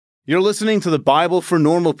You're listening to the Bible for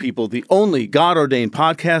Normal People, the only God-ordained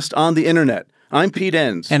podcast on the internet. I'm Pete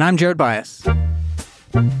Enns. And I'm Jared Bias.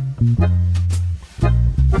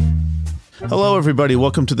 Hello, everybody.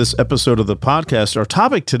 Welcome to this episode of the podcast. Our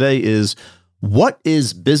topic today is, what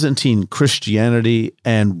is Byzantine Christianity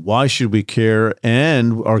and why should we care?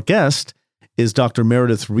 And our guest is Dr.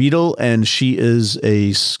 Meredith Riedel, and she is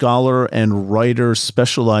a scholar and writer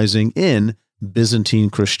specializing in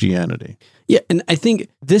Byzantine Christianity. Yeah, and I think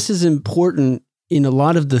this is important in a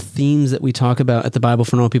lot of the themes that we talk about at the Bible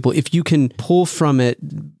for Normal People. If you can pull from it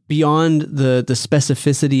beyond the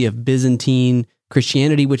specificity of Byzantine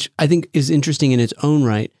Christianity, which I think is interesting in its own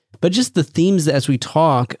right, but just the themes as we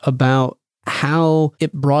talk about how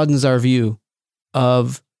it broadens our view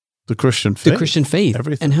of the Christian faith,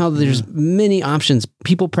 everything. And how there's many options,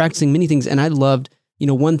 people practicing many things. And I loved,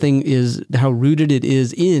 one thing is how rooted it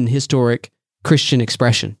is in historic Christian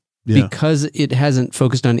expression. Yeah. Because it hasn't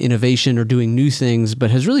focused on innovation or doing new things,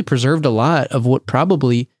 but has really preserved a lot of what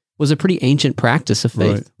probably was a pretty ancient practice of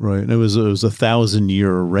faith. Right. It was a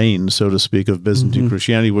 1,000-year reign, so to speak, of Byzantine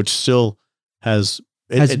Christianity, which still has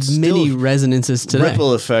many resonances today.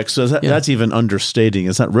 Ripple effects. So that's even understating.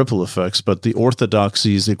 It's not ripple effects, but the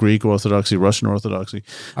orthodoxies, the Greek Orthodoxy, Russian Orthodoxy,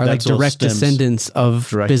 are like direct descendants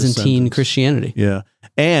of Byzantine Christianity. Yeah.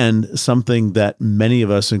 And something that many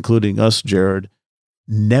of us, including us, Jared,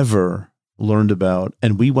 never learned about,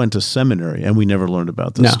 and we went to seminary and we never learned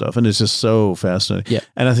about this stuff, and it's just so fascinating.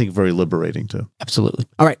 And I think very liberating too. Absolutely.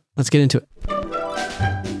 All right, let's get into it.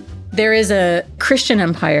 There is a Christian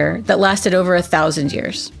empire that lasted over 1,000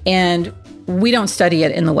 years, and we don't study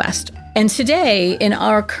it in the West. And today, in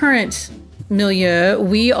our current milieu,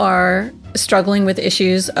 we are struggling with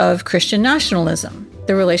issues of Christian nationalism,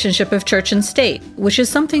 the relationship of church and state, which is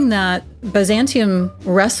something that Byzantium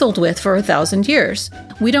wrestled with for 1,000 years.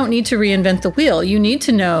 We don't need to reinvent the wheel. You need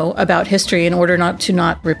to know about history in order not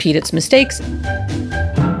to repeat its mistakes.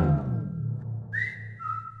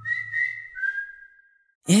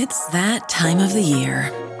 It's that time of the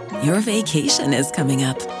year. Your vacation is coming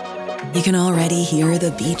up. You can already hear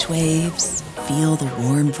the beach waves, feel the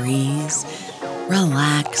warm breeze,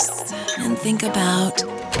 relax, and think about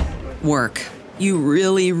work. You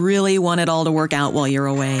really, really want it all to work out while you're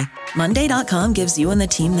away. Monday.com gives you and the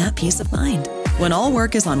team that peace of mind. When all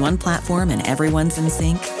work is on one platform and everyone's in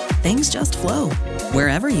sync, things just flow.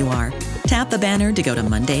 Wherever you are, tap the banner to go to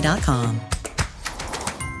Monday.com.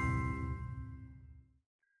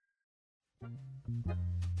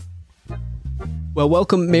 Well,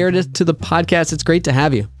 welcome, Meredith, to the podcast. It's great to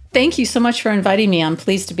have you. Thank you so much for inviting me. I'm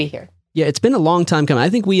pleased to be here. Yeah, it's been a long time coming. I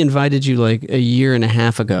think we invited you like a year and a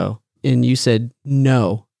half ago. And you said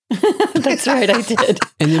no. That's right, I did.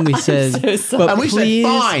 And then we said, and we said,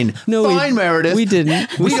 fine, Meredith. We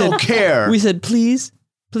didn't. We don't care. We said, please.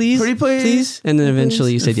 Pretty please. And then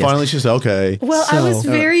eventually you said yes. Finally she said, okay. Well, I was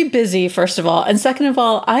very busy, first of all. And second of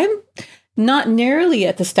all, I'm not nearly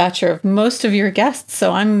at the stature of most of your guests.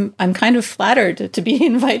 So I'm kind of flattered to be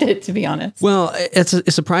invited, to be honest. Well, it's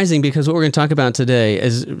surprising because what we're going to talk about today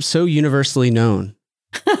is so universally known.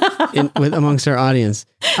 Amongst our audience.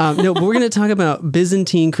 But we're going to talk about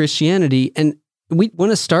Byzantine Christianity, and we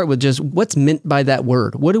want to start with just what's meant by that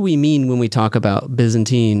word. What do we mean when we talk about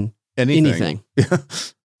Byzantine anything?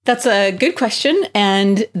 That's a good question,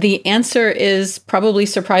 and the answer is probably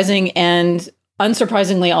surprising and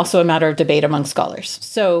unsurprisingly also a matter of debate among scholars.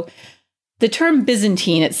 So the term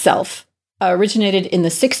Byzantine itself originated in the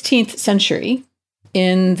 16th century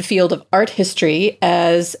in the field of art history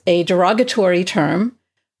as a derogatory term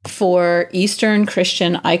for Eastern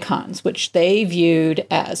Christian icons, which they viewed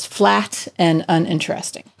as flat and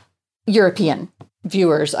uninteresting. European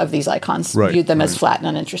viewers of these icons viewed them as flat and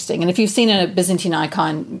uninteresting. And if you've seen a Byzantine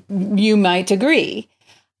icon, you might agree.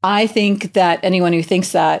 I think that anyone who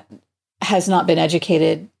thinks that has not been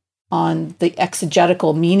educated on the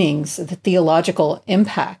exegetical meanings, the theological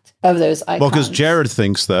impact of those icons. Well, because Jared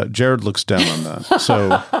thinks that. Jared looks down on that.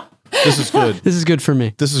 So this is good. This is good for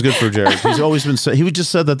me. This is good for Jared. He's always been he just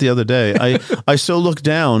said that the other day. I so look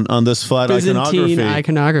down on this flat Byzantine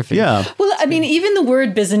iconography. Yeah. Well, I mean, even the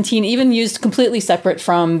word Byzantine, even used completely separate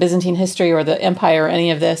from Byzantine history or the empire or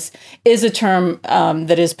any of this, is a term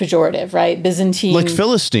that is pejorative, right? Byzantine. Like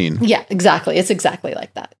Philistine. Yeah, exactly. It's exactly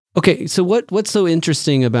like that. Okay, so what's so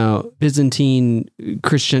interesting about Byzantine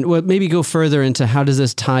Christian? Well, maybe go further into how does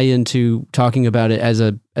this tie into talking about it as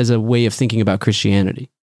a way of thinking about Christianity?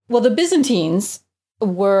 Well, the Byzantines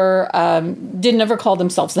were didn't ever call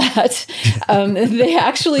themselves that. They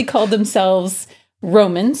actually called themselves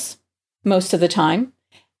Romans most of the time.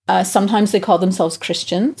 Sometimes they called themselves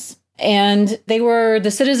Christians. And they were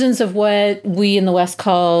the citizens of what we in the West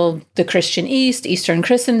call the Christian East, Eastern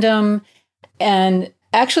Christendom. And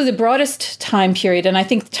actually the broadest time period, and I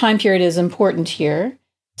think the time period is important here.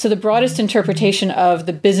 So the broadest interpretation of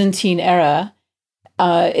the Byzantine era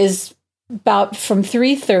is about from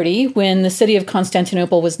 330, when the city of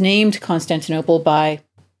Constantinople was named Constantinople by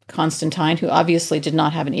Constantine, who obviously did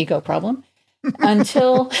not have an ego problem,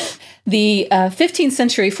 until the 15th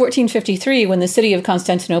century, 1453, when the city of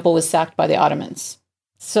Constantinople was sacked by the Ottomans.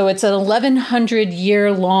 So it's an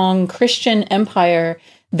 1,100-year-long Christian empire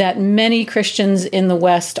that many Christians in the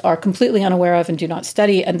West are completely unaware of and do not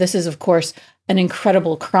study. And this is, of course, an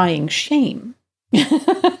incredible crying shame.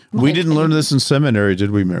 We didn't learn this in seminary,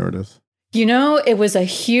 did we, Meredith? You know, it was a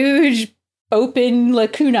huge open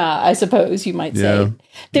lacuna, I suppose you might say.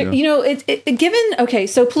 There, you know,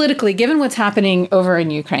 so politically, given what's happening over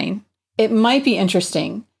in Ukraine, it might be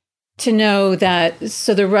interesting to know that,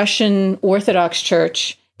 so the Russian Orthodox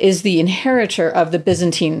Church is the inheritor of the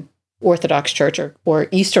Byzantine Orthodox Church or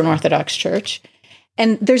Eastern Orthodox Church.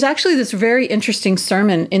 And there's actually this very interesting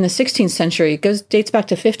sermon in the 16th century, dates back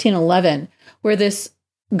to 1511, where this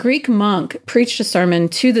Greek monk preached a sermon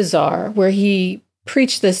to the Tsar where he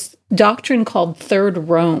preached this doctrine called Third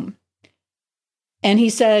Rome. And he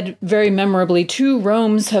said very memorably, 2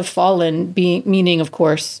 Romes have fallen, meaning, of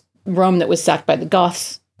course, Rome that was sacked by the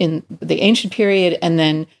Goths in the ancient period, and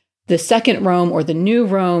then the Second Rome, or the New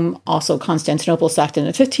Rome, also Constantinople, sacked in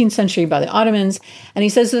the 15th century by the Ottomans. And he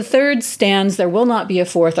says, the third stands, there will not be a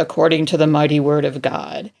fourth, according to the mighty word of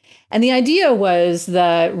God. And the idea was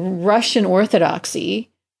that Russian Orthodoxy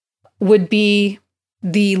would be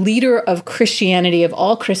the leader of Christianity, of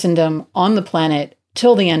all Christendom on the planet,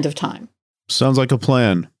 till the end of time. Sounds like a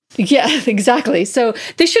plan. Yeah, exactly. So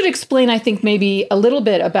this should explain, I think, maybe a little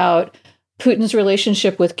bit about Putin's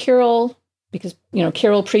relationship with Kirill, because, you know,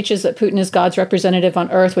 Kirill preaches that Putin is God's representative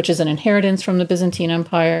on earth, which is an inheritance from the Byzantine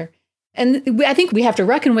Empire. And I think we have to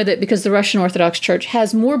reckon with it because the Russian Orthodox Church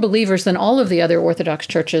has more believers than all of the other Orthodox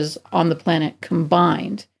churches on the planet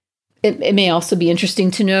combined. It may also be interesting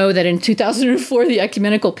to know that in 2004, the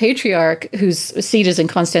ecumenical patriarch, whose seat is in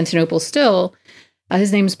Constantinople still,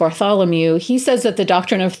 his name's Bartholomew, he says that the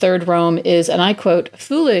doctrine of Third Rome is, and I quote,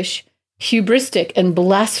 foolish, hubristic, and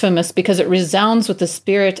blasphemous because it resounds with the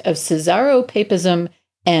spirit of Caesaro-papism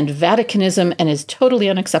and Vaticanism and is totally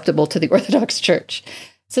unacceptable to the Orthodox Church.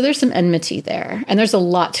 So there's some enmity there, and there's a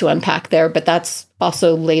lot to unpack there, but that's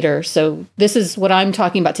also later. So this is what I'm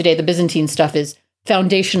talking about today. The Byzantine stuff is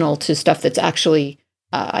foundational to stuff that's actually,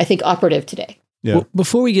 I think, operative today. Yeah. Well,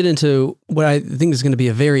 before we get into what I think is going to be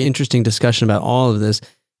a very interesting discussion about all of this,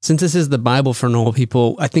 since this is the Bible for normal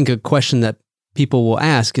people, I think a question that people will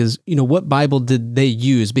ask is, you know, what Bible did they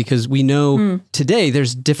use? Because we know today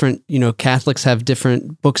there's different, you know, Catholics have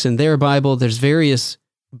different books in their Bible. There's various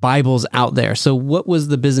Bibles out there. So what was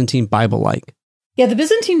the Byzantine Bible like? Yeah, the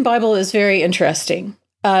Byzantine Bible is very interesting.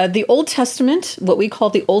 The Old Testament, what we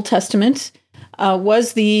call the Old Testament,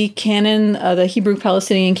 was the canon, the Hebrew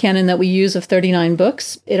Palestinian canon that we use of 39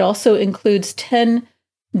 books. It also includes 10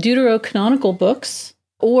 deuterocanonical books,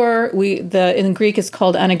 or in Greek it's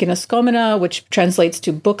called anaginoskomena, which translates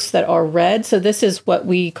to books that are read. So this is what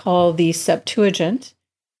we call the Septuagint.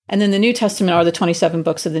 And then the New Testament are the 27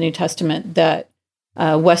 books of the New Testament that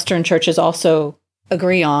Western churches also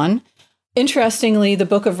agree on. Interestingly, the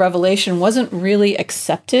book of Revelation wasn't really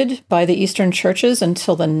accepted by the Eastern churches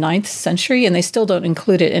until the 9th century, and they still don't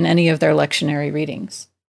include it in any of their lectionary readings.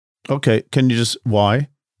 Okay. Can you just, why?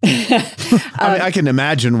 I mean, I can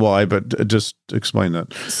imagine why, but just explain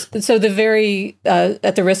that. So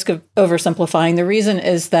at the risk of oversimplifying, the reason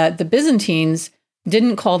is that the Byzantines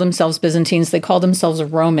didn't call themselves Byzantines, they called themselves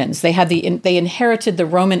Romans. They inherited the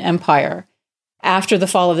Roman Empire after the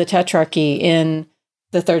fall of the Tetrarchy in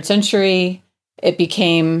the 3rd century. It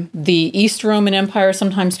became the East Roman Empire,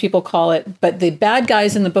 sometimes people call it, but the bad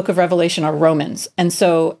guys in the book of Revelation are Romans. And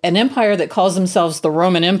so an empire that calls themselves the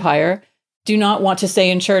Roman Empire do not want to say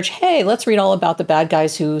in church, hey, let's read all about the bad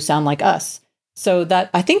guys who sound like us. So that,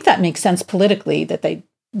 I think that makes sense politically, that they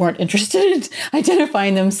weren't interested in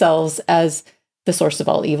identifying themselves as the source of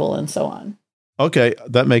all evil and so on. Okay,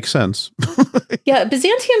 that makes sense. Yeah,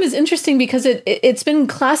 Byzantium is interesting because it's been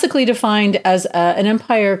classically defined as an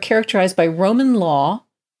empire characterized by Roman law,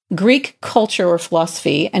 Greek culture or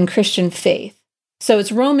philosophy, and Christian faith. So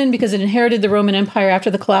it's Roman because it inherited the Roman Empire after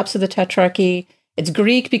the collapse of the Tetrarchy. It's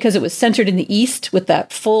Greek because it was centered in the East with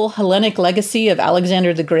that full Hellenic legacy of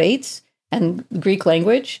Alexander the Great and the Greek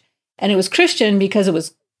language. And it was Christian because it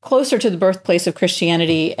was closer to the birthplace of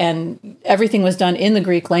Christianity and everything was done in the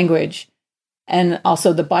Greek language. And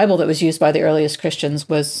also the Bible that was used by the earliest Christians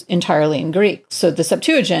was entirely in Greek. So the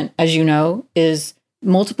Septuagint, as you know, is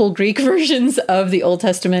multiple Greek versions of the Old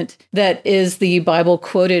Testament that is the Bible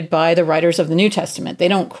quoted by the writers of the New Testament. They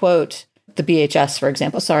don't quote the BHS, for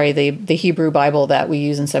example, the Hebrew Bible that we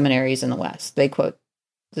use in seminaries in the West. They quote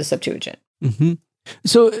the Septuagint. Mm-hmm.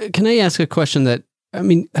 So can I ask a question that,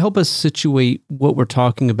 help us situate what we're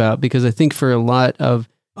talking about? Because I think for a lot of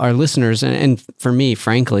our listeners, and for me,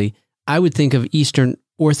 frankly, I would think of Eastern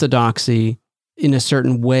Orthodoxy in a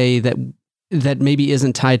certain way that maybe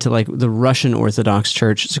isn't tied to like the Russian Orthodox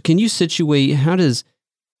Church. So can you situate, how does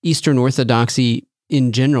Eastern Orthodoxy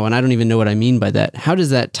in general, and I don't even know what I mean by that, how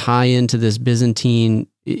does that tie into this Byzantine?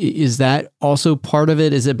 Is that also part of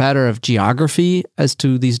it? Is it a matter of geography as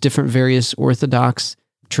to these different various Orthodox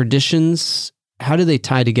traditions? How do they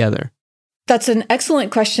tie together? That's an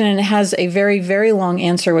excellent question, and it has a very, very long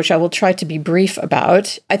answer, which I will try to be brief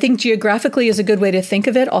about. I think geographically is a good way to think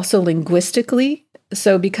of it, also linguistically.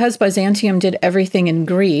 So because Byzantium did everything in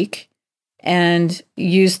Greek and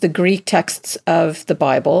used the Greek texts of the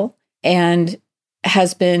Bible and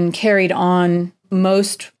has been carried on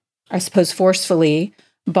most, I suppose, forcefully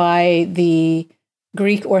by the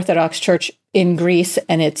Greek Orthodox Church in Greece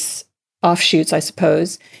and its offshoots, I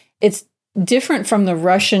suppose, it's different from the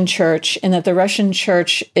Russian Church in that the Russian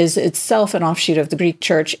Church is itself an offshoot of the Greek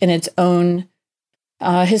Church in its own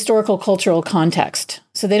historical cultural context.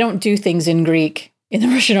 So they don't do things in Greek in the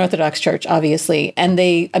Russian Orthodox Church, obviously. And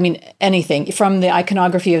anything from the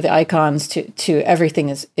iconography of the icons to everything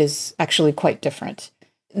is actually quite different.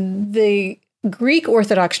 The Greek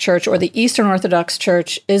Orthodox Church or the Eastern Orthodox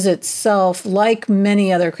Church is itself, like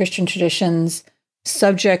many other Christian traditions,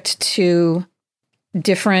 subject to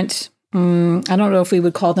different, I don't know if we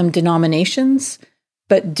would call them denominations,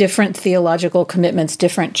 but different theological commitments,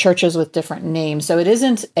 different churches with different names. So it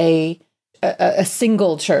isn't a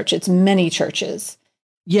single church, it's many churches.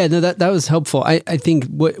 Yeah, no, that was helpful. I think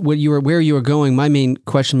where you were going, my main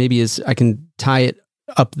question maybe is, I can tie it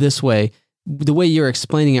up this way. The way you're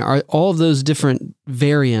explaining it, are all of those different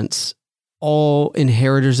variants all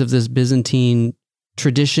inheritors of this Byzantine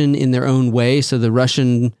tradition in their own way? So the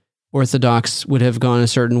Russian Orthodox would have gone a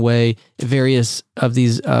certain way, various of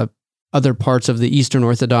these other parts of the Eastern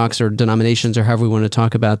Orthodox or denominations, or however we want to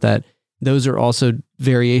talk about that, those are also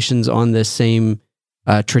variations on this same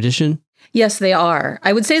tradition? Yes, they are.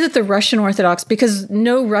 I would say that the Russian Orthodox, because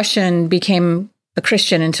no Russian became a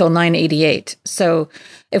Christian until 988. So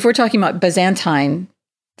if we're talking about Byzantine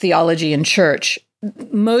theology and church,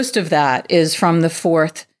 most of that is from the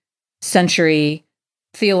 4th century,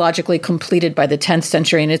 theologically completed by the 10th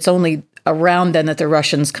century. And it's only around then that the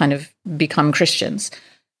Russians kind of become Christians.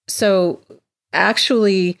 So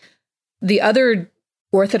actually, the other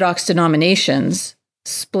Orthodox denominations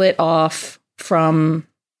split off from,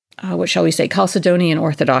 what shall we say, Chalcedonian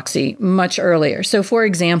Orthodoxy much earlier. So for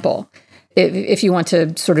example, if you want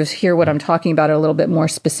to sort of hear what I'm talking about a little bit more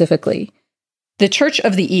specifically, the Church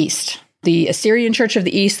of the East, the Assyrian Church of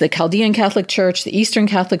the East, the Chaldean Catholic Church, the Eastern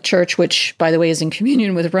Catholic Church, which, by the way, is in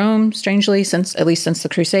communion with Rome, strangely, at least since the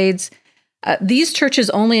Crusades, these churches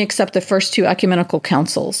only accept the first 2 ecumenical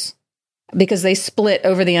councils because they split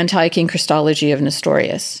over the Antiochene Christology of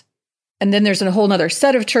Nestorius. And then there's a whole other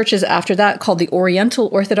set of churches after that called the Oriental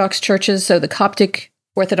Orthodox churches, so the Coptic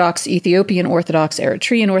Orthodox, Ethiopian Orthodox,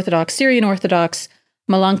 Eritrean Orthodox, Syrian Orthodox,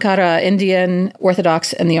 Malankara Indian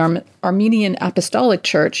Orthodox, and the Armenian Apostolic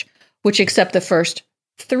Church, which accept the first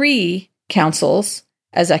 3 councils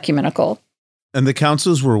as ecumenical. And the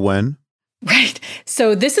councils were when? Right.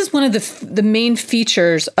 So this is one of the main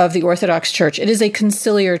features of the Orthodox Church. It is a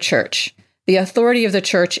conciliar church. The authority of the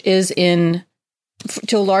church is in,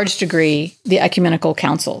 to a large degree, the ecumenical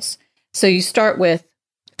councils. So you start with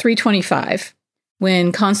 325,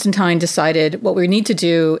 when Constantine decided what we need to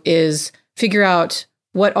do is figure out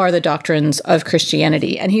what are the doctrines of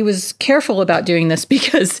Christianity. And he was careful about doing this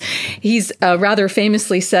because he's rather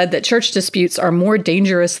famously said that church disputes are more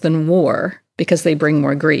dangerous than war because they bring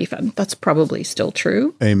more grief. And that's probably still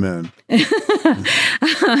true. Amen.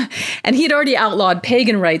 And he had already outlawed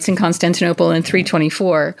pagan rites in Constantinople in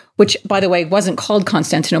 324, which, by the way, wasn't called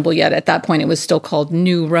Constantinople yet. At that point, it was still called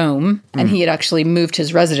New Rome. And he had actually moved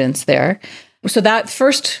his residence there. So that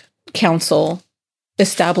first council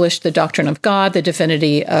established the doctrine of God, the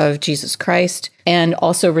divinity of Jesus Christ, and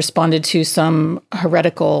also responded to some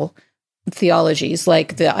heretical theologies,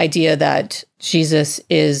 like the idea that Jesus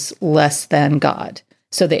is less than God.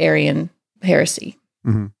 So the Arian heresy,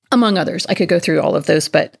 among others. I could go through all of those,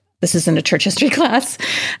 but this isn't a church history class.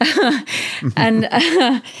 And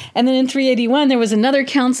then in 381, there was another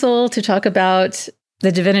council to talk about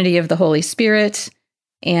the divinity of the Holy Spirit,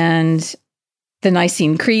 and the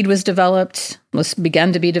Nicene Creed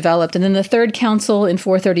began to be developed. And then the Third Council in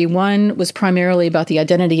 431 was primarily about the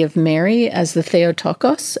identity of Mary as the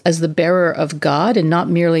Theotokos, as the bearer of God, and not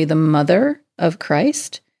merely the mother of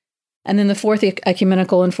Christ. And then the Fourth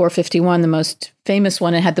Ecumenical in 451, the most famous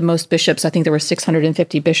one, it had the most bishops, I think there were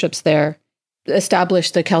 650 bishops there,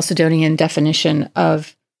 established the Chalcedonian definition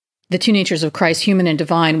of the two natures of Christ, human and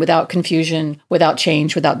divine, without confusion, without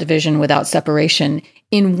change, without division, without separation,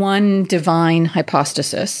 in one divine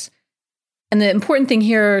hypostasis. And the important thing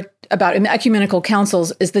here about ecumenical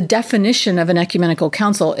councils is the definition of an ecumenical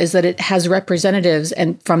council is that it has representatives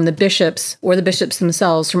and from the bishops or the bishops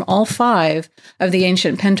themselves from all five of the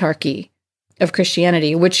ancient pentarchy of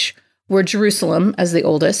Christianity, which were Jerusalem as the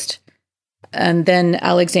oldest, and then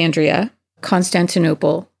Alexandria,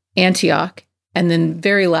 Constantinople, Antioch, and then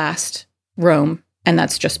very last, Rome, and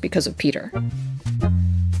that's just because of Peter.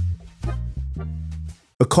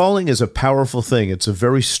 A calling is a powerful thing. It's a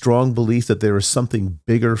very strong belief that there is something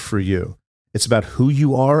bigger for you. It's about who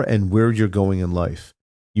you are and where you're going in life.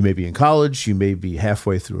 You may be in college, you may be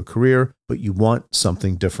halfway through a career, but you want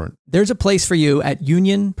something different. There's a place for you at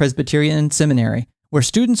Union Presbyterian Seminary, where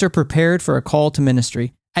students are prepared for a call to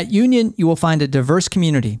ministry. At Union, you will find a diverse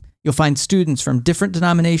community. You'll find students from different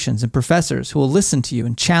denominations and professors who will listen to you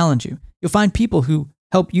and challenge you. You'll find people who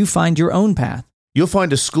help you find your own path. You'll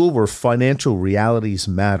find a school where financial realities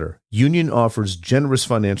matter. Union offers generous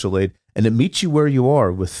financial aid, and it meets you where you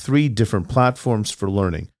are with 3 different platforms for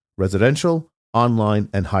learning: residential, online,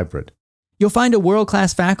 and hybrid. You'll find a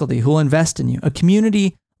world-class faculty who will invest in you, a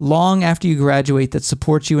community long after you graduate that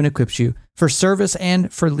supports you and equips you for service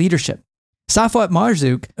and for leadership. Safwat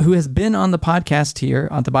Marzouk, who has been on the podcast here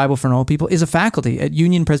on the Bible for Normal People, is a faculty at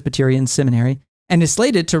Union Presbyterian Seminary and is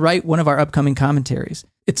slated to write one of our upcoming commentaries.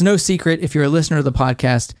 It's no secret, if you're a listener to the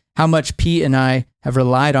podcast, how much P and I have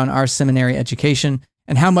relied on our seminary education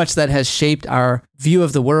and how much that has shaped our view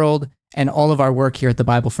of the world and all of our work here at the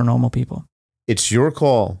Bible for Normal People. It's your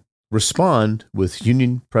call. Respond with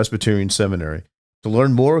Union Presbyterian Seminary. To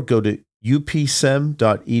learn more, go to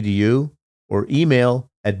upsem.edu or email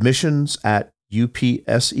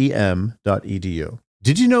admissions@upsem.edu.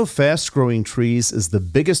 Did you know Fast Growing Trees is the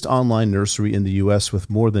biggest online nursery in the U.S. with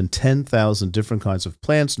more than 10,000 different kinds of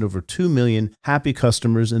plants and over 2 million happy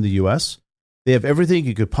customers in the U.S.? They have everything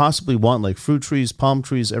you could possibly want, like fruit trees, palm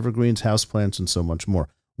trees, evergreens, houseplants, and so much more.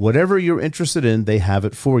 Whatever you're interested in, they have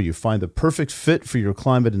it for you. Find the perfect fit for your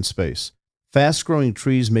climate and space. Fast Growing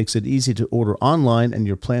Trees makes it easy to order online, and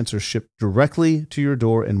your plants are shipped directly to your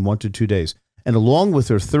door in 1 to 2 days. And along with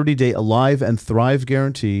their 30-day Alive and Thrive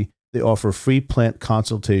guarantee, they offer free plant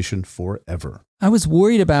consultation forever. I was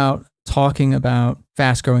worried about talking about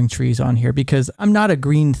fast-growing trees on here because I'm not a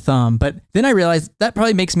green thumb, but then I realized that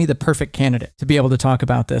probably makes me the perfect candidate to be able to talk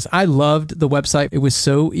about this. I loved the website. It was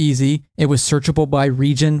so easy. It was searchable by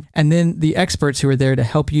region. And then the experts who are there to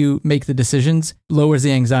help you make the decisions lowers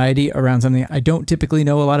the anxiety around something I don't typically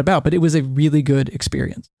know a lot about, but it was a really good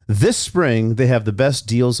experience. This spring, they have the best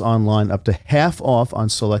deals online, up to half off on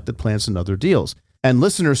selected plants and other deals. And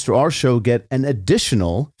listeners to our show get an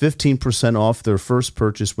additional 15% off their first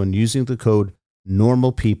purchase when using the code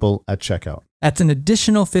NORMALPEOPLE at checkout. That's an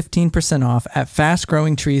additional 15% off at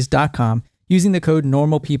fastgrowingtrees.com using the code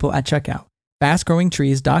NORMALPEOPLE at checkout.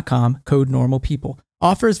 Fastgrowingtrees.com, code NORMALPEOPLE.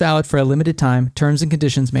 Offer is valid for a limited time. Terms and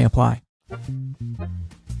conditions may apply.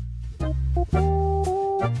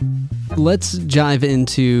 Let's dive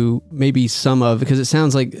into maybe some of, because it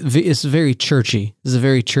sounds like it's very churchy. This is a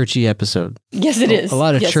very churchy episode. Yes, it is. A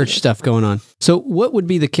lot of church stuff going on. So what would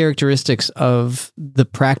be the characteristics of the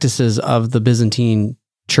practices of the Byzantine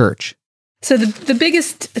church? So the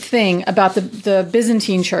biggest thing about the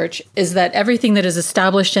Byzantine church is that everything that is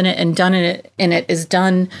established in it and done in it is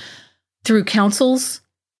done through councils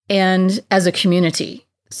and as a community.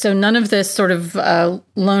 So none of this sort of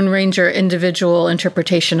Lone Ranger individual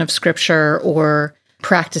interpretation of scripture or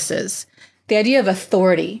practices. The idea of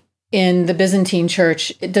authority in the Byzantine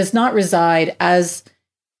church, it does not reside, as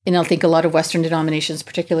in I think a lot of Western denominations,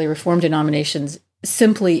 particularly Reformed denominations,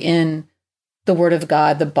 simply in the Word of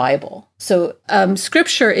God, the Bible. So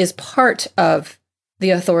scripture is part of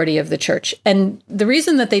the authority of the church. And the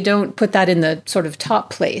reason that they don't put that in the sort of top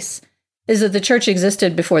place is that the church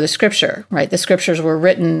existed before the scripture, right? The scriptures were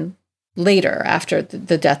written later after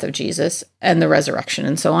the death of Jesus and the resurrection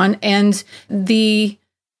and so on. And the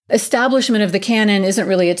establishment of the canon isn't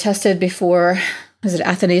really attested before, is it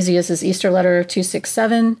Athanasius' Easter letter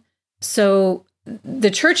 267? So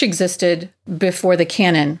the church existed before the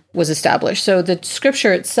canon was established. So the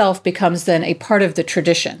scripture itself becomes then a part of the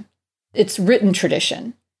tradition. it's written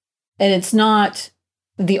tradition, and it's not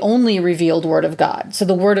the only revealed word of God. So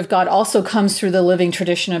the word of God also comes through the living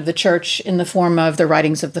tradition of the church in the form of the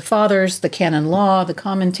writings of the fathers, the canon law, the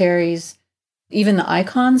commentaries, even the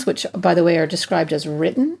icons, which, by the way, are described as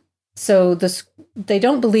written. So they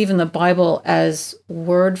don't believe in the Bible as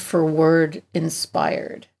word for word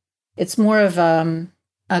inspired. It's more of a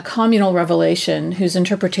communal revelation whose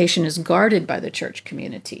interpretation is guarded by the church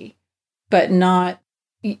community, but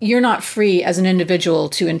you're not free as an individual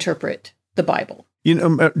to interpret the Bible.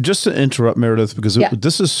 Just to interrupt, Meredith, because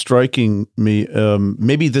this is striking me.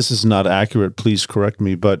 Maybe this is not accurate. Please correct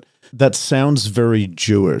me, but that sounds very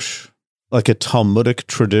Jewish, like a Talmudic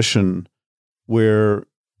tradition where,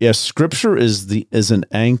 yes, Scripture is an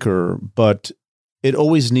anchor, but it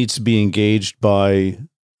always needs to be engaged by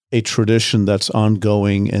a tradition that's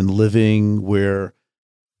ongoing and living, where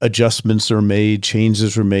adjustments are made,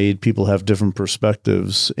 changes are made, people have different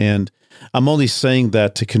perspectives. And I'm only saying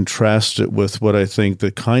that to contrast it with what I think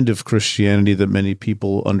the kind of Christianity that many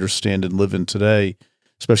people understand and live in today,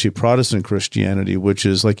 especially Protestant Christianity, which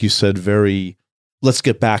is, like you said, very, let's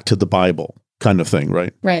get back to the Bible kind of thing,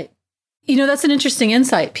 right? Right. That's an interesting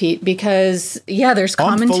insight, Pete, because, there's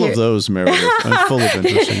commentary. I'm full of those, Meredith. I'm full of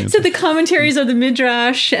interesting insights. So the commentaries are the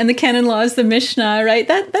Midrash and the canon law is the Mishnah, right?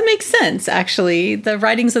 That makes sense, actually. The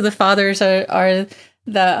writings of the fathers are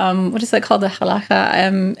the, what is that called? The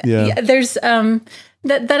Halakha. There's,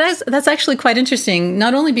 that's actually quite interesting,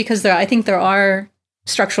 not only because I think there are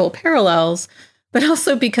structural parallels, but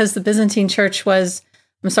also because the Byzantine church was,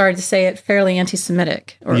 I'm sorry to say it, fairly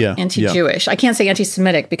anti-Semitic or anti-Jewish. I can't say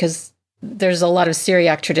anti-Semitic because there's a lot of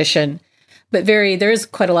Syriac tradition, but there is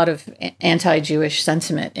quite a lot of anti-Jewish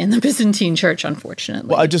sentiment in the Byzantine church, unfortunately.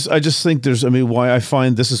 Well, I just think why I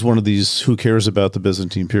find this is one of these who cares about the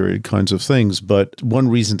Byzantine period kinds of things, but one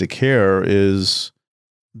reason to care is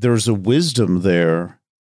there's a wisdom there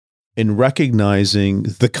in recognizing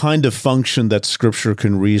the kind of function that Scripture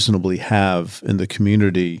can reasonably have in the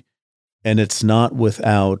community, and it's not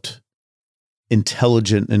without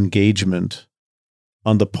intelligent engagement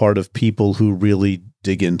on the part of people who really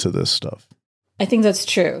dig into this stuff. I think that's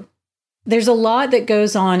true. There's a lot that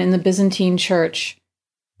goes on in the Byzantine church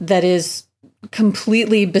that is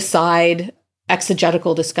completely beside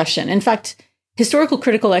exegetical discussion. In fact, historical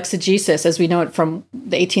critical exegesis, as we know it from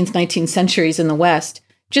the 18th, 19th centuries in the West,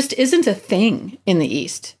 just isn't a thing in the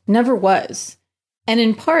East. Never was. And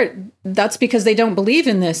in part, that's because they don't believe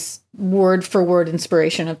in this word-for-word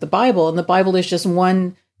inspiration of the Bible. And the Bible is just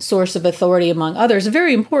one source of authority among others, a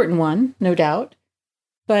very important one, no doubt.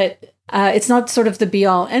 But it's not sort of the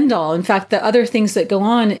be-all, end-all. In fact, the other things that go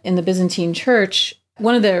on in the Byzantine church,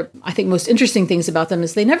 one of the, I think, most interesting things about them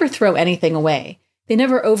is they never throw anything away. They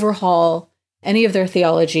never overhaul any of their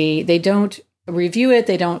theology. They don't review it.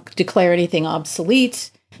 They don't declare anything obsolete.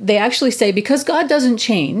 They actually say, because God doesn't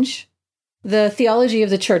change, the theology of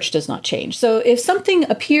the church does not change. So if something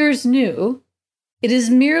appears new, it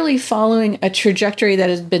is merely following a trajectory that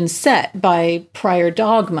has been set by prior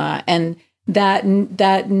dogma, and that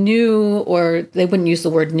new, or they wouldn't use the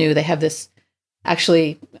word new, they have this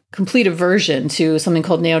actually complete aversion to something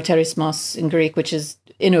called neoterismos in Greek, which is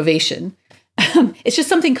innovation. It's just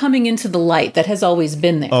something coming into the light that has always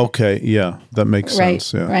been there. Okay, yeah, that makes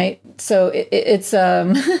sense. Yeah. Right. So it's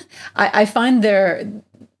I find their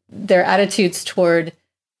attitudes toward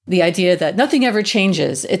the idea that nothing ever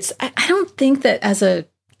changes. I don't think that as an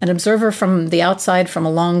observer from the outside, from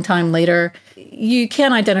a long time later, you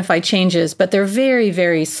can identify changes, but they're very,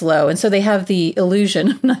 very slow. And so they have the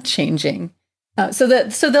illusion of not changing. So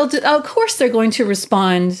of course they're going to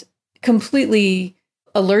respond completely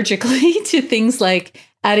allergically to things like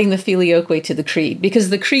adding the filioque to the creed, because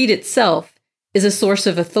the creed itself is a source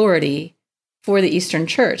of authority for the Eastern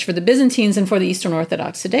Church, for the Byzantines and for the Eastern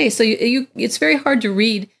Orthodox today. So it's very hard to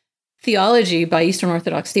read theology by Eastern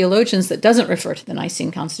Orthodox theologians that doesn't refer to the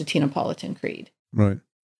Nicene Constantinopolitan Creed. Right.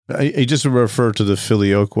 I just refer to the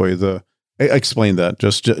filioque. Explain that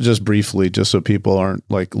just briefly, just so people aren't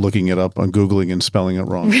like looking it up on Googling and spelling it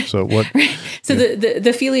wrong. So what? Right. So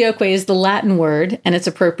the filioque is the Latin word, and it's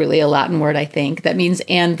appropriately a Latin word, I think, that means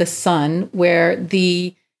 "and the Son," where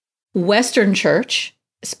the Western Church,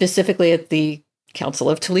 specifically at the Council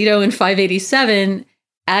of Toledo in 587,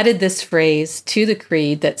 added this phrase to the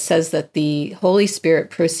creed that says that the Holy Spirit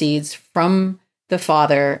proceeds from the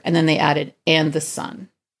Father, and then they added "and the Son."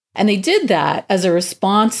 And they did that as a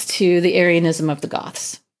response to the Arianism of the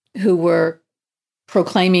Goths, who were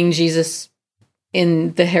proclaiming Jesus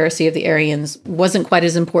in the heresy of the Arians wasn't quite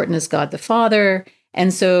as important as God the Father.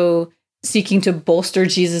 And so seeking to bolster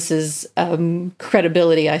Jesus's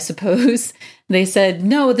credibility, I suppose, they said,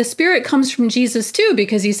 no, the Spirit comes from Jesus too,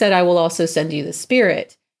 because he said, I will also send you the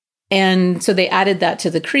Spirit. And so they added that to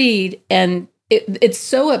the creed. And it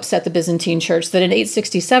so upset the Byzantine church that in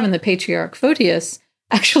 867, the Patriarch Photius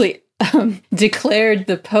actually declared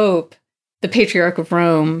the Pope, the Patriarch of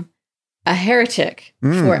Rome, a heretic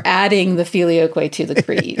for adding the filioque to the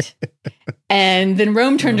creed. And then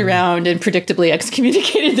Rome turned around and predictably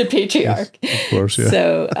excommunicated the patriarch. Yes, of course, yeah.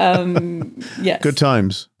 So, yes. Good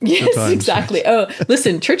times. Yes, Good times. exactly. Oh,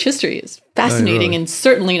 listen, church history is fascinating and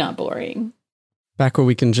certainly not boring. Back where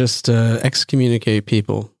we can just excommunicate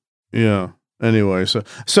people. Yeah. Anyway,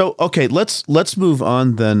 so okay, let's move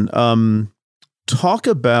on then. Talk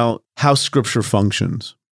about how Scripture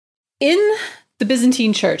functions. In the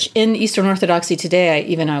Byzantine Church, in Eastern Orthodoxy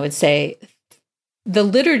today, I would say, the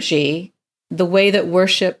liturgy, the way that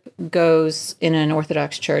worship goes in an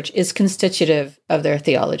Orthodox church, is constitutive of their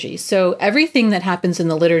theology. So everything that happens in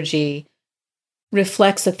the liturgy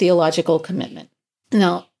reflects a theological commitment.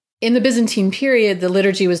 Now, in the Byzantine period, the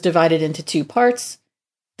liturgy was divided into two parts: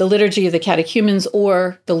 the liturgy of the catechumens,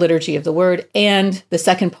 or the liturgy of the word, and the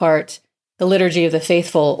second part, the liturgy of the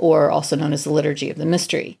faithful, or also known as the liturgy of the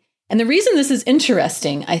mystery. And the reason this is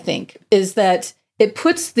interesting, I think, is that it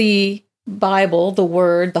puts the Bible, the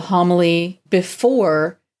word, the homily,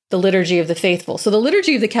 before the liturgy of the faithful. So the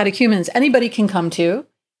liturgy of the catechumens, anybody can come to,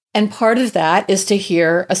 and part of that is to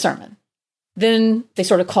hear a sermon. Then they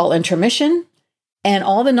sort of call intermission, and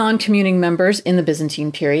all the non-communing members in the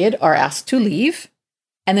Byzantine period are asked to leave,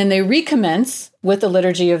 and then they recommence with the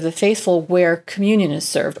liturgy of the faithful, where communion is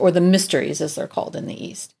served, or the mysteries, as they're called in the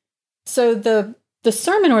East. So the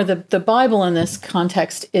sermon, or the Bible in this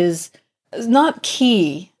context, is not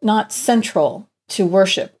key, not central to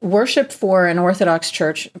worship. Worship for an Orthodox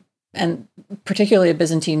church, and particularly a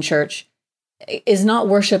Byzantine church, is not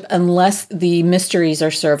worship unless the mysteries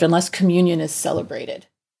are served, unless communion is celebrated.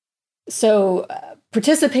 So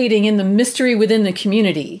participating in the mystery within the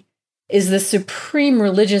community is the supreme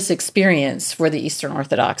religious experience for the Eastern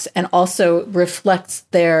Orthodox, and also reflects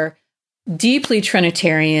their deeply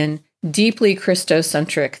Trinitarian, deeply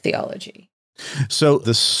Christocentric theology. So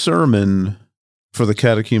the sermon for the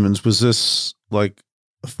catechumens, was this like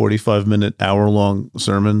a 45-minute, hour-long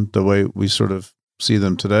sermon, the way we sort of see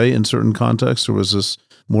them today in certain contexts, or was this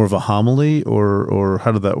more of a homily, or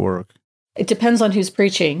how did that work? It depends on who's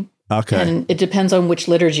preaching. Okay. And it depends on which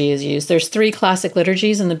liturgy is used. There's 3 classic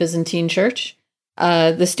liturgies in the Byzantine church.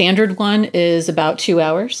 The standard one is about 2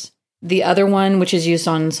 hours. The other one, which is used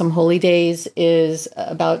on some holy days, is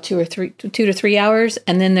about 2 to 3 hours.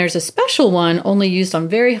 And then there's a special one only used on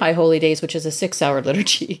very high holy days, which is a 6-hour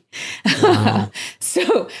liturgy. Wow.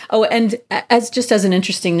 And as an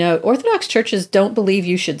interesting note, Orthodox churches don't believe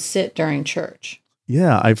you should sit during church.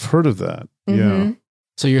 Yeah, I've heard of that. Mm-hmm. Yeah.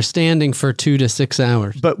 So you're standing for 2 to 6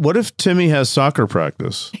 hours. But what if Timmy has soccer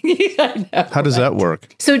practice? I know, How does that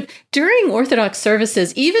work? So during Orthodox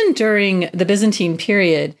services, even during the Byzantine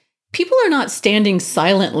period, people are not standing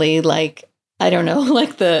silently like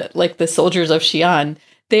the soldiers of Xi'an.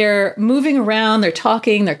 They're moving around, they're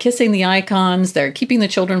talking, they're kissing the icons, they're keeping the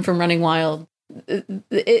children from running wild.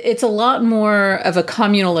 It's a lot more of a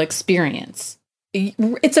communal experience.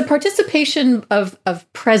 It's a participation of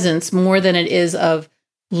presence more than it is of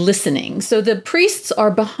listening. So the priests are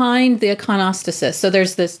behind the iconostasis. So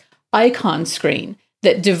there's this icon screen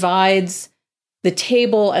that divides the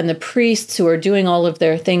table and the priests who are doing all of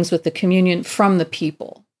their things with the communion from the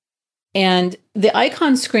people. And the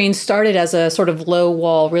icon screen started as a sort of low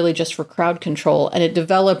wall, really just for crowd control, and it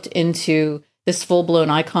developed into this full-blown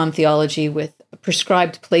icon theology with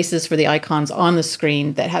prescribed places for the icons on the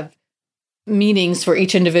screen that have meanings for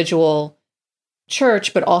each individual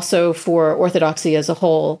church, but also for Orthodoxy as a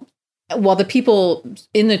whole, while the people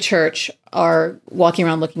in the church are walking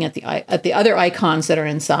around looking at the other icons that are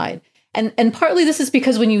inside. And partly this is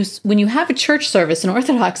because when you have a church service in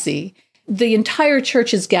Orthodoxy, the entire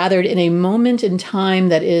church is gathered in a moment in time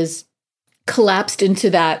that is collapsed into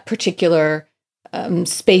that particular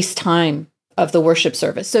space-time of the worship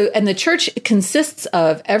service. So, and the church consists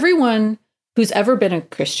of everyone who's ever been a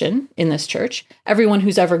Christian in this church, everyone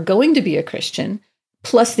who's ever going to be a Christian,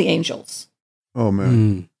 plus the angels. Oh,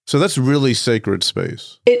 man. So that's really sacred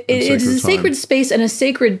space. It is a sacred space and a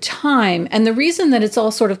sacred time. And the reason that it's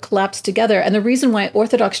all sort of collapsed together, and the reason why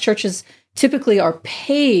Orthodox churches typically are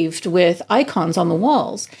paved with icons on the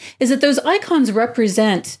walls, is that those icons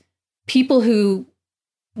represent people who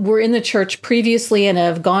were in the church previously and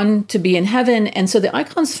have gone to be in heaven. And so the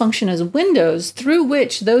icons function as windows through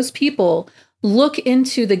which those people look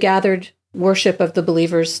into the gathered worship of the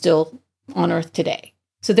believers still on earth today.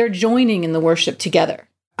 So they're joining in the worship together.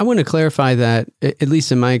 I want to clarify that, at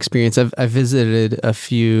least in my experience, I've visited a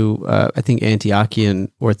few, I think,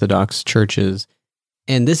 Antiochian Orthodox churches,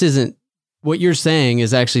 and this isn't, what you're saying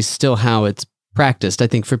is actually still how it's practiced. I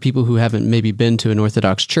think for people who haven't maybe been to an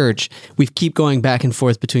Orthodox church, we keep going back and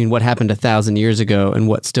forth between what happened 1,000 years ago and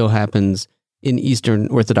what still happens in Eastern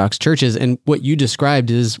Orthodox churches. And what you described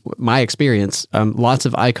is my experience. Lots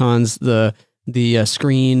of icons, the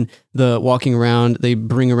screen, the walking around, they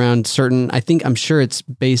bring around certain, I'm sure it's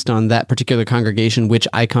based on that particular congregation, which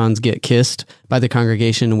icons get kissed by the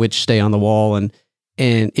congregation, which stay on the wall. And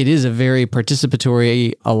it is a very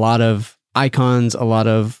participatory, a lot of icons, a lot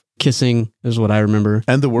of kissing is what I remember.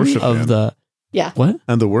 And the worship of band. What?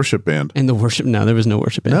 And the worship band. And the worship, no, there was no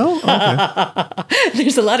worship band. No? Okay.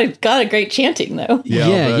 There's a lot of great chanting, though.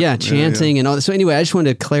 Yeah, chanting and all that. So anyway, I just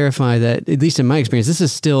wanted to clarify that, at least in my experience, this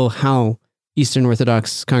is still how Eastern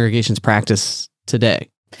Orthodox congregations practice today.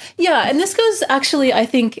 Yeah, and this goes actually, I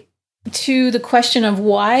think, to the question of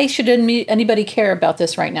why should anybody care about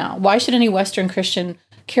this right now? Why should any Western Christian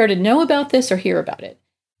care to know about this or hear about it?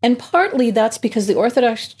 And partly that's because the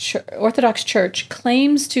Orthodox Church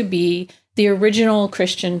claims to be the original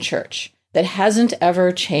Christian church that hasn't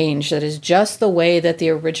ever changed, that is just the way that the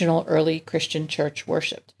original early Christian church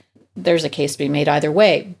worshipped. There's a case to be made either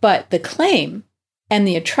way, but the claim and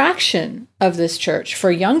the attraction of this church for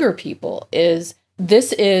younger people is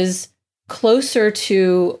this is closer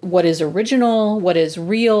to what is original, what is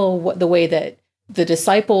real, the way that the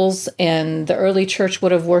disciples and the early church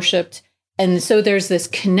would have worshipped. And so there's this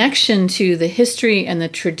connection to the history and the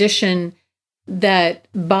tradition that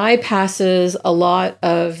bypasses a lot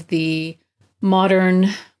of the modern,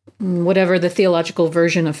 whatever the theological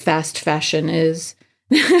version of fast fashion is.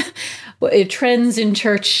 It trends in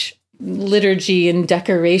church liturgy and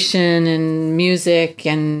decoration and music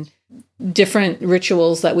and different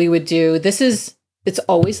rituals that we would do. It's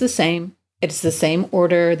always the same. It's the same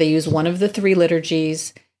order. They use one of the 3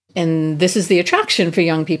 liturgies. And this is the attraction for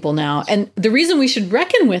young people now. And the reason we should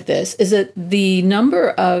reckon with this is that the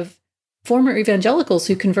number of former evangelicals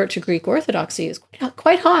who convert to Greek Orthodoxy is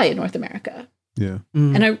quite high in North America. Yeah.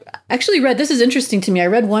 Mm. And I actually read, this is interesting to me, I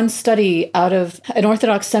read one study out of an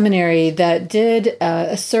Orthodox seminary that did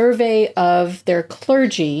a survey of their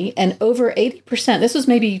clergy, and over 80%, this was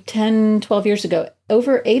maybe 10, 12 years ago,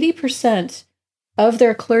 over 80% of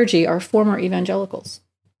their clergy are former evangelicals.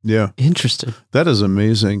 Yeah. Interesting. That is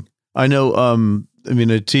amazing. I know,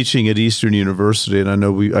 teaching at Eastern University, and I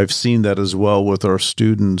know I've seen that as well with our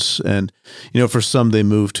students. And, for some, they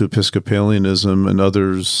move to Episcopalianism, and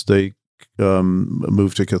others, they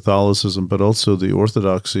move to Catholicism, but also the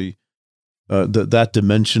Orthodoxy, that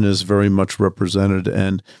dimension is very much represented.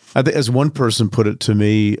 And I think, as one person put it to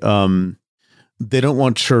me, they don't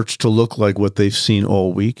want church to look like what they've seen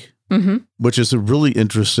all week. Mm-hmm. Which is a really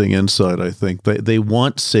interesting insight, I think. They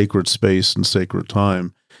want sacred space and sacred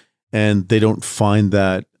time, and they don't find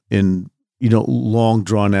that in, long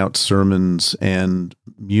drawn-out sermons and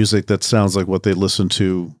music that sounds like what they listen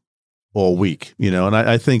to all week, And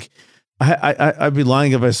I think I'd be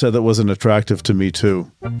lying if I said that wasn't attractive to me, too.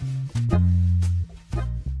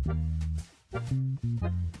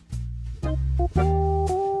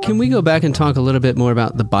 Can we go back and talk a little bit more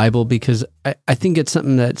about the Bible? Because I think it's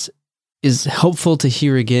something that is helpful to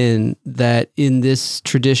hear again, that in this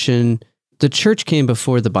tradition, the church came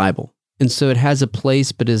before the Bible. And so it has a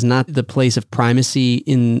place, but is not the place of primacy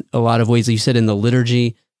in a lot of ways. You said in the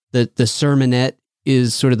liturgy, the sermonette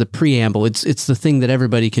is sort of the preamble. It's the thing that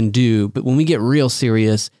everybody can do. But when we get real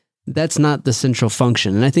serious, that's not the central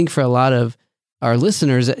function. And I think for a lot of our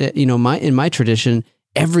listeners, in my tradition,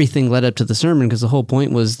 everything led up to the sermon, because the whole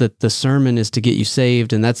point was that the sermon is to get you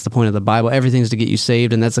saved, and that's the point of the Bible. Everything's to get you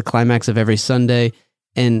saved, and that's the climax of every Sunday.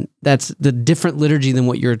 And that's the different liturgy than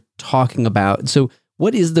what you're talking about. So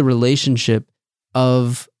what is the relationship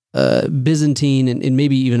of Byzantine and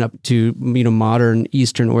maybe even up to modern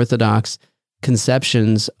Eastern Orthodox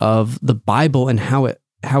conceptions of the Bible and how it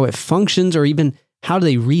functions, or even how do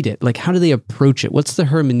they read it? Like, how do they approach it? What's the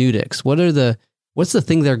hermeneutics? What's the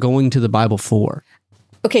thing they're going to the Bible for?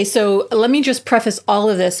 Okay, so let me just preface all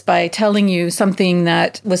of this by telling you something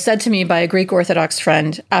that was said to me by a Greek Orthodox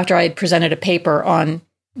friend after I had presented a paper on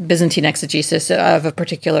Byzantine exegesis of a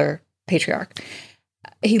particular patriarch.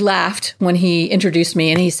 He laughed when he introduced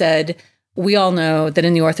me, and he said, "We all know that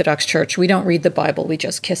in the Orthodox Church, we don't read the Bible, we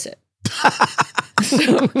just kiss it."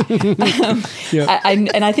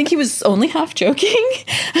 And I think he was only half joking.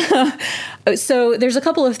 So there's a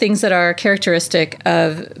couple of things that are characteristic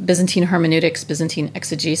of Byzantine hermeneutics, Byzantine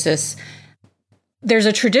exegesis. there's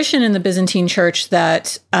a tradition in the Byzantine church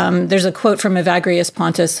that there's a quote from Evagrius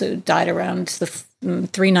Pontus, who died around the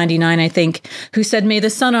 399, I think, who said, "May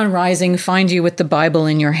the sun on rising find you with the Bible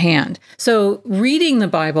in your hand." So reading the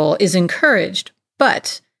Bible is encouraged,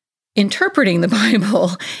 but interpreting the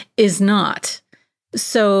Bible is not.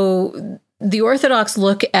 So the Orthodox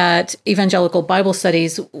look at evangelical Bible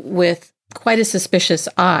studies with quite a suspicious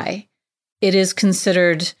eye. It is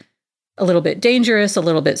considered a little bit dangerous, a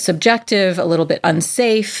little bit subjective, a little bit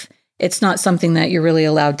unsafe. It's not something that you're really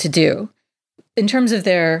allowed to do. In terms of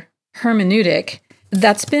their hermeneutic,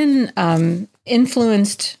 that's been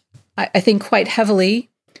influenced, I think, quite heavily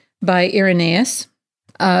by Irenaeus,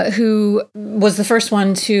 who was the first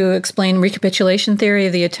one to explain recapitulation theory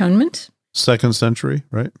of the atonement. 2nd century,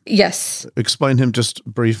 right? Yes. Explain him just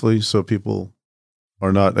briefly so people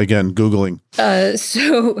are not, again, Googling.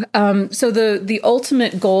 So the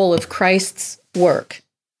ultimate goal of Christ's work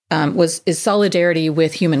is solidarity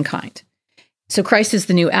with humankind. So Christ is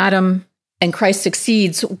the new Adam, and Christ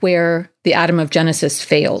succeeds where the Adam of Genesis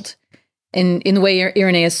failed. And in the way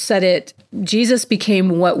Irenaeus said it, Jesus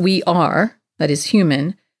became what we are, that is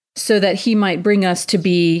human, so that he might bring us to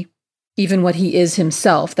be even what he is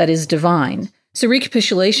himself, that is divine. So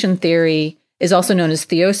recapitulation theory is also known as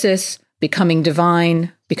theosis, becoming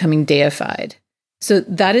divine, becoming deified. So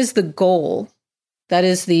that is the goal. That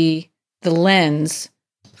is the lens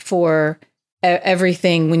for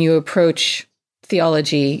everything when you approach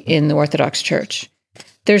theology in the Orthodox Church.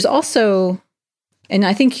 There's also, and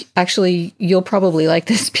I think actually you'll probably like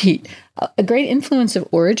this, Pete, a great influence of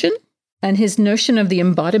Origen and his notion of the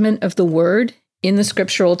embodiment of the word in the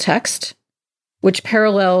scriptural text, which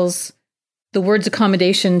parallels the word's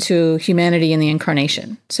accommodation to humanity in the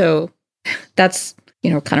incarnation. So that's,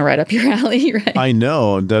 kind of right up your alley, right? I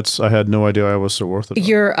know. I had no idea I was so orthodox.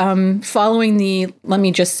 You're following let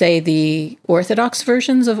me just say, the Orthodox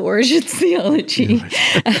versions of Origen's theology.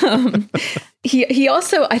 He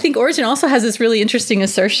also, I think Origen also has this really interesting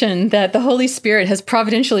assertion that the Holy Spirit has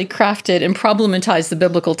providentially crafted and problematized the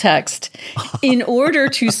biblical text in order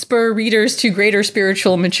to spur readers to greater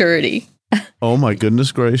spiritual maturity. Oh my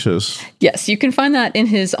goodness gracious. Yes, you can find that in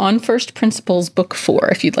his On First Principles, Book 4,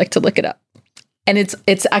 if you'd like to look it up. And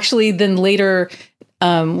it's actually then later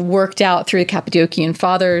worked out through the Cappadocian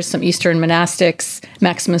Fathers, some Eastern monastics,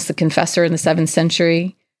 Maximus the Confessor in the 7th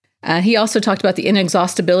century. He also talked about the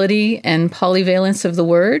inexhaustibility and polyvalence of the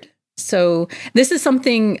word. So this is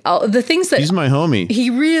something, the things that... He's my homie. He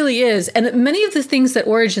really is. And many of the things that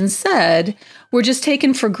Origen said were just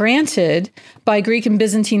taken for granted by Greek and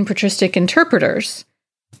Byzantine patristic interpreters.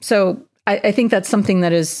 So I think that's something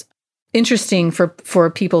that is interesting for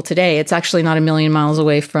people today. It's actually not a million miles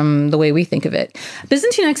away from the way we think of it.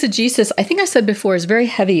 Byzantine exegesis, I think I said before, is very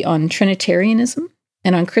heavy on Trinitarianism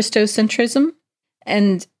and on Christocentrism.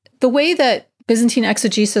 And the way that Byzantine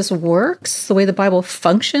exegesis works, the way the Bible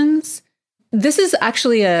functions, this is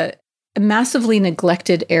actually a massively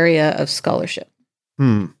neglected area of scholarship.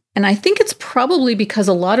 And I think it's probably because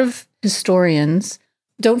a lot of historians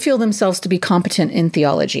don't feel themselves to be competent in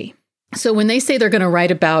theology. So when they say they're going to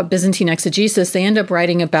write about Byzantine exegesis, they end up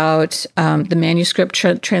writing about the manuscript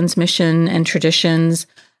transmission and traditions,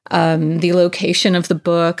 the location of the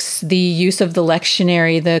books, the use of the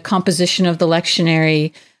lectionary, the composition of the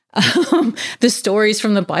lectionary, the stories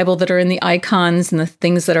from the Bible that are in the icons and the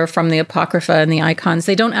things that are from the Apocrypha and the icons.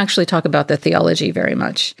 They don't actually talk about the theology very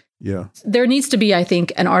much. Yeah. There needs to be, I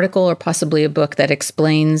think, an article or possibly a book that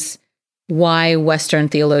explains why Western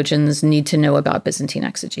theologians need to know about Byzantine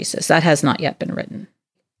exegesis. That has not yet been written.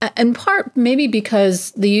 In part, maybe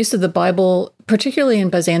because the use of the Bible, particularly in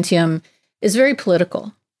Byzantium, is very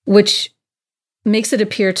political, which makes it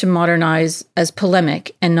appear to modernize as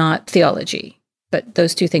polemic and not theology. But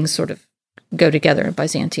those two things sort of go together in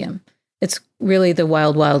Byzantium. It's really the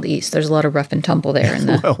wild, wild East. There's a lot of rough and tumble there in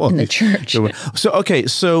the church.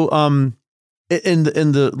 So in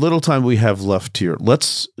the little time we have left here,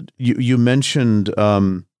 you mentioned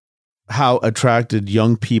how attracted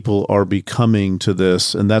young people are becoming to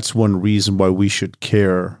this, and that's one reason why we should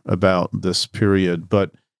care about this period.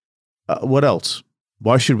 But what else?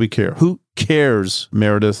 Why should we care? Who cares,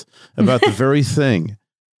 Meredith, about the very thing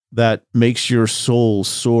that makes your soul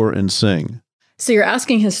soar and sing? So you're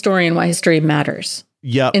asking a historian why history matters.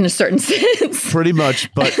 Yeah, in a certain sense. Pretty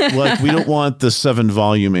much, but we don't want the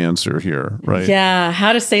 7-volume answer here, right? Yeah,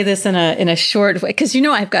 how to say this in a short way, because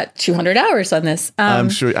I've got 200 hours on this. I'm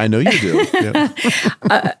sure, I know you do.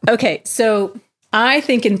 Yeah. Okay, so I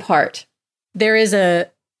think in part, there is a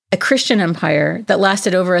Christian empire that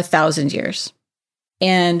lasted over 1,000 years,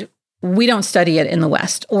 and we don't study it in the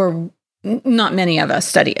West, or not many of us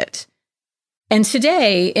study it. And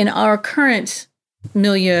today, in our current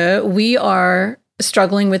milieu, we are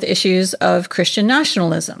struggling with issues of Christian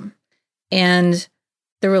nationalism and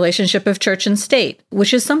the relationship of church and state,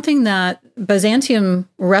 which is something that Byzantium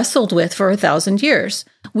wrestled with for 1,000 years.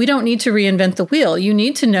 We don't need to reinvent the wheel. You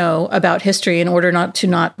need to know about history in order not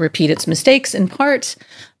to repeat its mistakes, in part,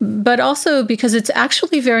 but also because it's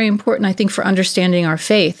actually very important, I think, for understanding our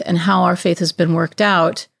faith and how our faith has been worked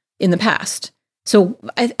out in the past. So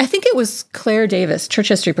I think it was Claire Davis, church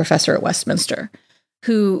history professor at Westminster,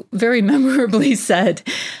 who very memorably said,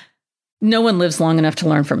 "No one lives long enough to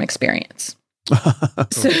learn from experience."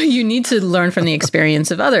 So you need to learn from the experience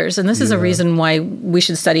of others. And this is a reason why we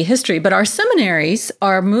should study history. But our seminaries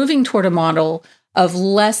are moving toward a model of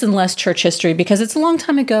less and less church history because it's a long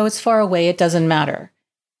time ago, it's far away, it doesn't matter.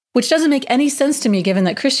 Which doesn't make any sense to me, given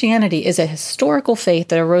that Christianity is a historical faith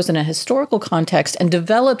that arose in a historical context and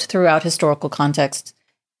developed throughout historical contexts.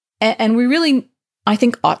 And we really, I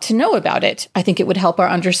think, ought to know about it. I think it would help our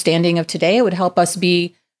understanding of today. It would help us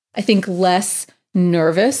be, I think, less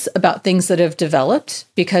nervous about things that have developed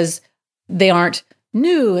because they aren't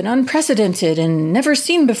new and unprecedented and never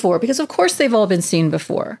seen before, because of course they've all been seen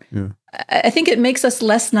before. Yeah. I think it makes us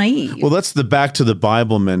less naive. Well, that's the back to the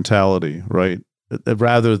Bible mentality, right?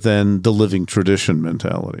 Rather than the living tradition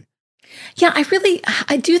mentality. Yeah,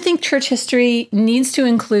 I do think church history needs to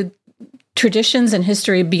include traditions and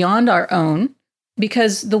history beyond our own,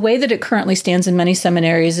 because the way that it currently stands in many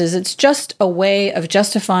seminaries is it's just a way of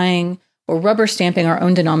justifying or rubber stamping our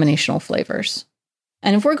own denominational flavors.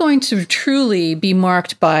 And if we're going to truly be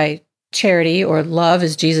marked by charity or love,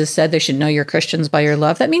 as Jesus said, they should know you're Christians by your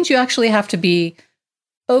love, that means you actually have to be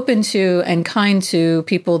open to and kind to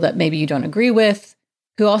people that maybe you don't agree with,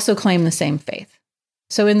 who also claim the same faith.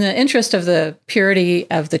 So in the interest of the purity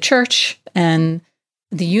of the church and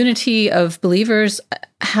the unity of believers,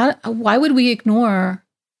 why would we ignore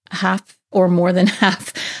half or more than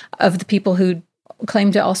half of the people who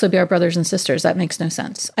claim to also be our brothers and sisters? That makes no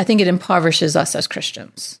sense. I think it impoverishes us as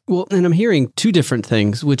Christians. Well, and I'm hearing two different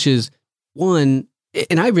things, which is one,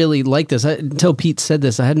 and I really like this. Until Pete said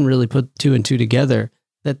this, I hadn't really put two and two together,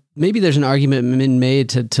 that maybe there's an argument been made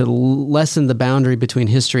to lessen the boundary between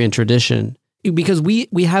history and tradition. Because we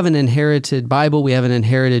have an inherited Bible, we have an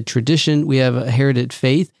inherited tradition, we have a inherited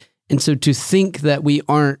faith. And so to think that we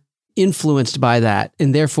aren't influenced by that,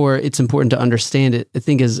 and therefore it's important to understand it, I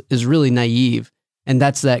think is really naive. And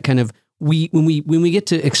that's that kind of, when we get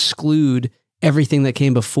to exclude everything that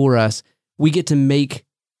came before us, we get to make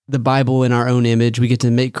the Bible in our own image. We get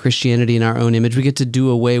to make Christianity in our own image. We get to do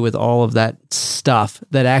away with all of that stuff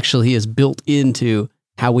that actually is built into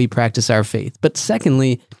how we practice our faith. But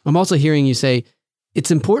secondly, I'm also hearing you say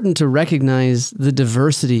it's important to recognize the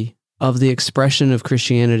diversity of the expression of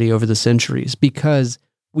Christianity over the centuries, because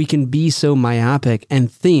we can be so myopic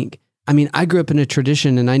and think, I mean, I grew up in a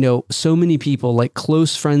tradition, and I know so many people, like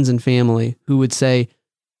close friends and family, who would say,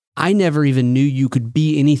 I never even knew you could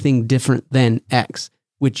be anything different than X,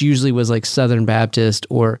 which usually was like Southern Baptist,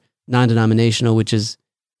 or non-denominational, which is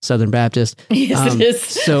Southern Baptist. Yes, it is.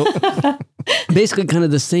 So basically kind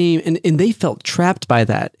of the same, and they felt trapped by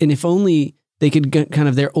that. And if only they could kind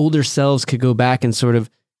of, their older selves could go back and sort of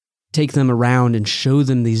take them around and show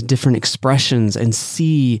them these different expressions and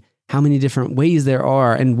see how many different ways there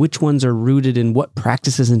are and which ones are rooted in what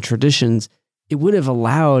practices and traditions, it would have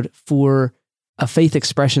allowed for a faith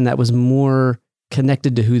expression that was more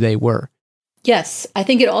connected to who they were. Yes, I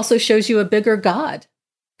think it also shows you a bigger God.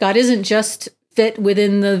 God isn't just fit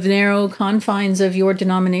within the narrow confines of your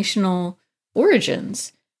denominational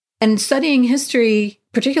origins. And studying history,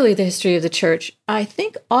 particularly the history of the church, I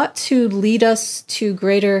think ought to lead us to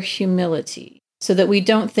greater humility, so that we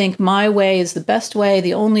don't think my way is the best way,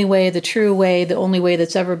 the only way, the true way, the only way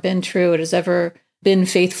that's ever been true, it has ever been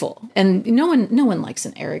faithful. And no one likes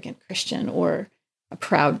an arrogant Christian or a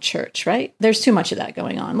proud church, right? There's too much of that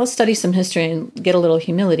going on. Let's study some history and get a little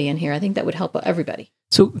humility in here. I think that would help everybody.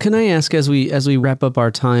 So can I ask, as we wrap up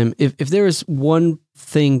our time, if there is one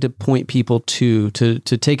thing to point people to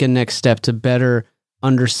take a next step to better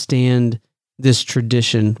understand this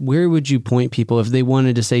tradition, where would you point people if they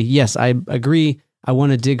wanted to say, yes, I agree, I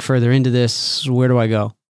want to dig further into this, where do I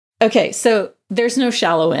go? Okay, so there's no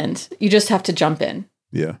shallow end. You just have to jump in.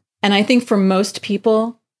 Yeah. And I think for most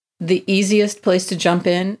people, the easiest place to jump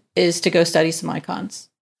in is to go study some icons.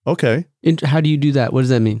 Okay. And how do you do that? What does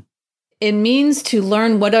that mean? It means to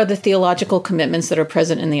learn what are the theological commitments that are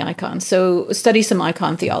present in the icons. So study some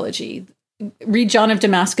icon theology. Read John of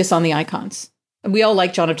Damascus on the icons. We all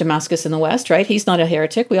like John of Damascus in the West, right? He's not a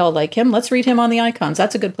heretic. We all like him. Let's read him on the icons.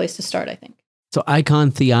 That's a good place to start, I think. So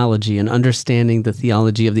icon theology and understanding the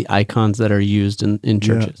theology of the icons that are used in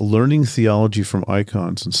churches. Yeah, learning theology from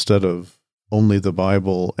icons instead of only the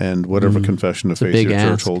Bible and whatever confession of faith your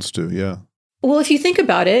church holds to. Yeah. Well, if you think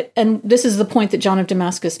about it, and this is the point that John of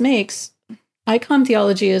Damascus makes, icon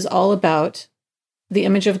theology is all about the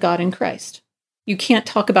image of God in Christ. You can't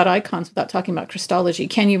talk about icons without talking about Christology.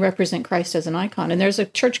 Can you represent Christ as an icon? And there's a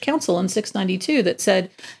church council in 692 that said,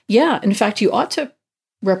 yeah, in fact, you ought to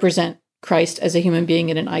represent Christ as a human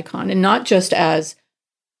being and an icon, and not just as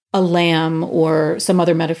a lamb or some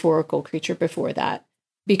other metaphorical creature before that,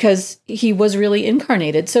 because he was really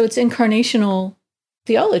incarnated. So it's incarnational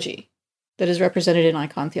theology that is represented in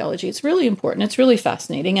icon theology. It's really important. It's really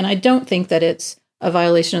fascinating. And I don't think that it's a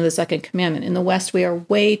violation of the second commandment. In the West, we are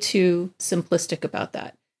way too simplistic about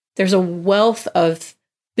that. There's a wealth of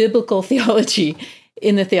biblical theology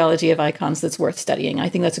in the theology of icons that's worth studying. I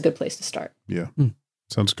think that's a good place to start. Yeah.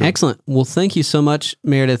 Sounds good. Excellent. Well, thank you so much,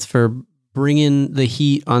 Meredith, for bringing the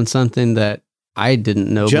heat on something that I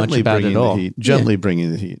didn't know much about at all. Gently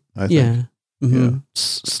bringing the heat, I think. Yeah. Mm-hmm. Yeah.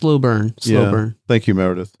 Slow burn. Burn. Thank you,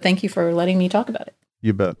 Meredith. Thank you for letting me talk about it.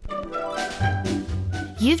 You bet.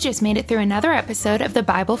 You've just made it through another episode of the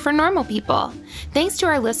Bible for Normal People. Thanks to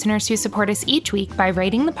our listeners who support us each week by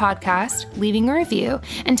rating the podcast, leaving a review,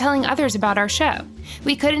 and telling others about our show.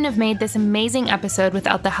 We couldn't have made this amazing episode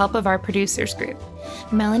without the help of our producers group.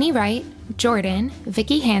 Melanie Wright, Jordan,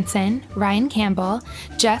 Vicki Hansen, Ryan Campbell,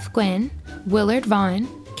 Jeff Gwynn, Willard Vaughn,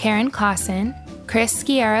 Karen Clausen, Chris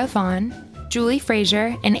Sciarra Vaughn, Julie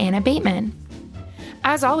Frazier, and Anna Bateman.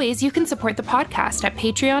 As always, you can support the podcast at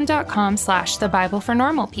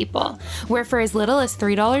patreon.com/thebiblefornormalpeople, where for as little as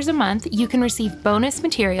 $3 a month, you can receive bonus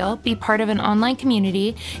material, be part of an online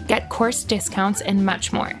community, get course discounts, and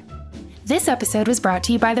much more. This episode was brought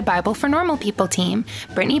to you by the Bible for Normal People team: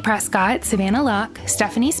 Brittany Prescott, Savannah Locke,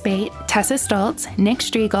 Stephanie Spate, Tessa Stoltz, Nick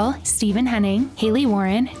Striegel, Stephen Henning, Haley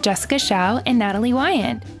Warren, Jessica Shao, and Natalie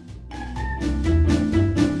Wyand.